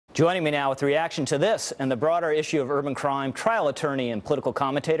Joining me now with reaction to this and the broader issue of urban crime, trial attorney and political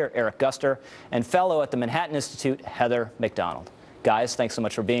commentator Eric Guster and fellow at the Manhattan Institute, Heather McDonald. Guys, thanks so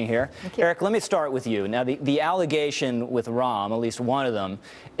much for being here. Eric, let me start with you. Now, the allegation with Rahm, at least one of them,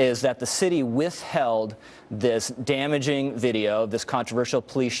 is that the city withheld this damaging video of this controversial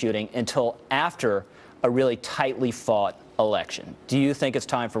police shooting until after a really tightly fought election. Do you think it's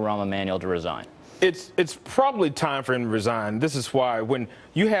time for Rahm Emanuel to resign? It's probably time for him to resign. This is why when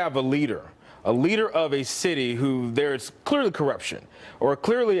you have a leader of a city who there's clearly corruption or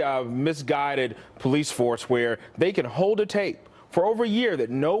clearly a misguided police force where they can hold a tape for over a year that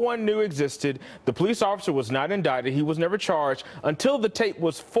no one knew existed. The police officer was not indicted. He was never charged until the tape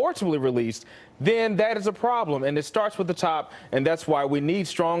was forcibly released. Then that is a problem, and it starts with the top, and that's why we need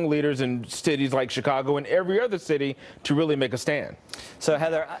strong leaders in cities like Chicago and every other city to really make a stand. So,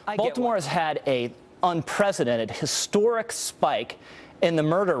 Heather, Baltimore has had an unprecedented, historic spike in the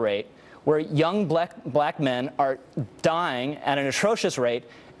murder rate where young black men are dying at an atrocious rate,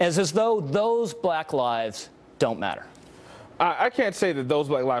 as though those black lives don't matter. I can't say that those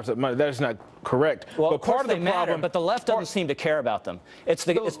black lives matter. That is not correct. Well, but of course part of they the matter, problem, but the left doesn't seem to care about them. It's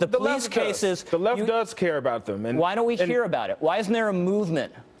the police cases. The left does care about them. And why don't we hear about it? Why isn't there a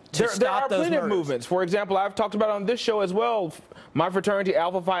movement to stop those murders? There are plenty of movements. For example, I've talked about on this show as well. My fraternity,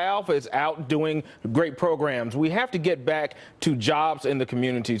 Alpha Phi Alpha, is out doing great programs. We have to get back to jobs in the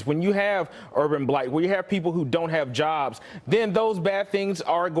communities. When you have urban blight, when you have people who don't have jobs, then those bad things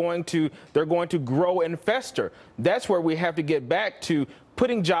are going to grow and fester. That's where we have to get back to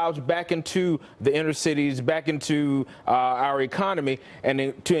putting jobs back into the inner cities, back into our economy, and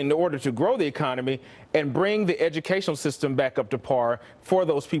in order to grow the economy and bring the educational system back up to par for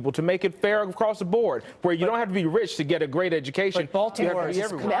those people to make it fair across the board, where you don't have to be rich to get a great education. But Baltimore's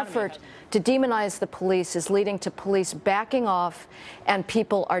effort to demonize the police is leading to police backing off, and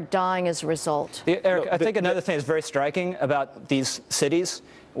people are dying as a result. Eric, I think another thing that's very striking about these cities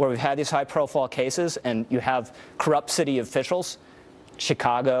where we've had these high-profile cases and you have corrupt city officials,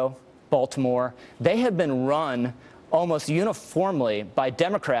 Chicago, Baltimore, they have been run almost uniformly by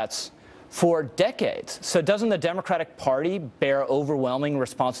Democrats for decades. So doesn't the Democratic Party bear overwhelming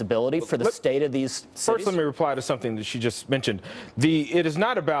responsibility for the state of these cities? First, let me reply to something that she just mentioned. It is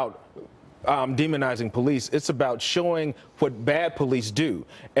not about demonizing police. It's about showing what bad police do.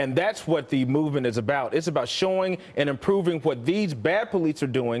 And that's what the movement is about. It's about showing and improving what these bad police are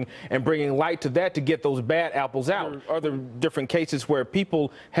doing and bringing light to that to get those bad apples out. Other different cases where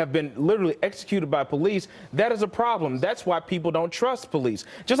people have been literally executed by police, that is a problem. That's why people don't trust police.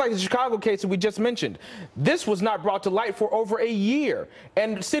 Just like the Chicago case that we just mentioned. This was not brought to light for over a year.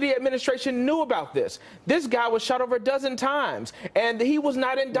 And city administration knew about this. This guy was shot over a dozen times, and he was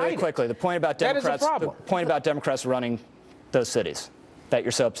not indicted. Very quickly, the point about Democrats running those cities that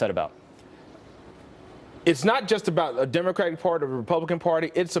you're so upset about. It's not just about a Democratic Party or a Republican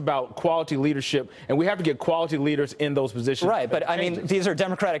Party. It's about quality leadership, and we have to get quality leaders in those positions. Right, but I mean, these are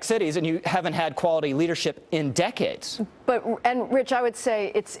Democratic cities, and you haven't had quality leadership in decades. And Rich, I would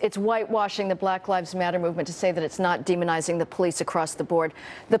say it's whitewashing the Black Lives Matter movement to say that it's not demonizing the police across the board.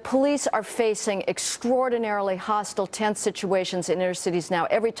 The police are facing extraordinarily hostile, tense situations in inner cities now.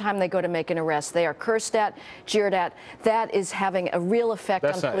 Every time they go to make an arrest, they are cursed at, jeered at. That is having a real effect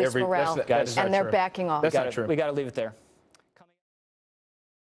on police morale, and they're backing off. That's not true. We got to leave it there.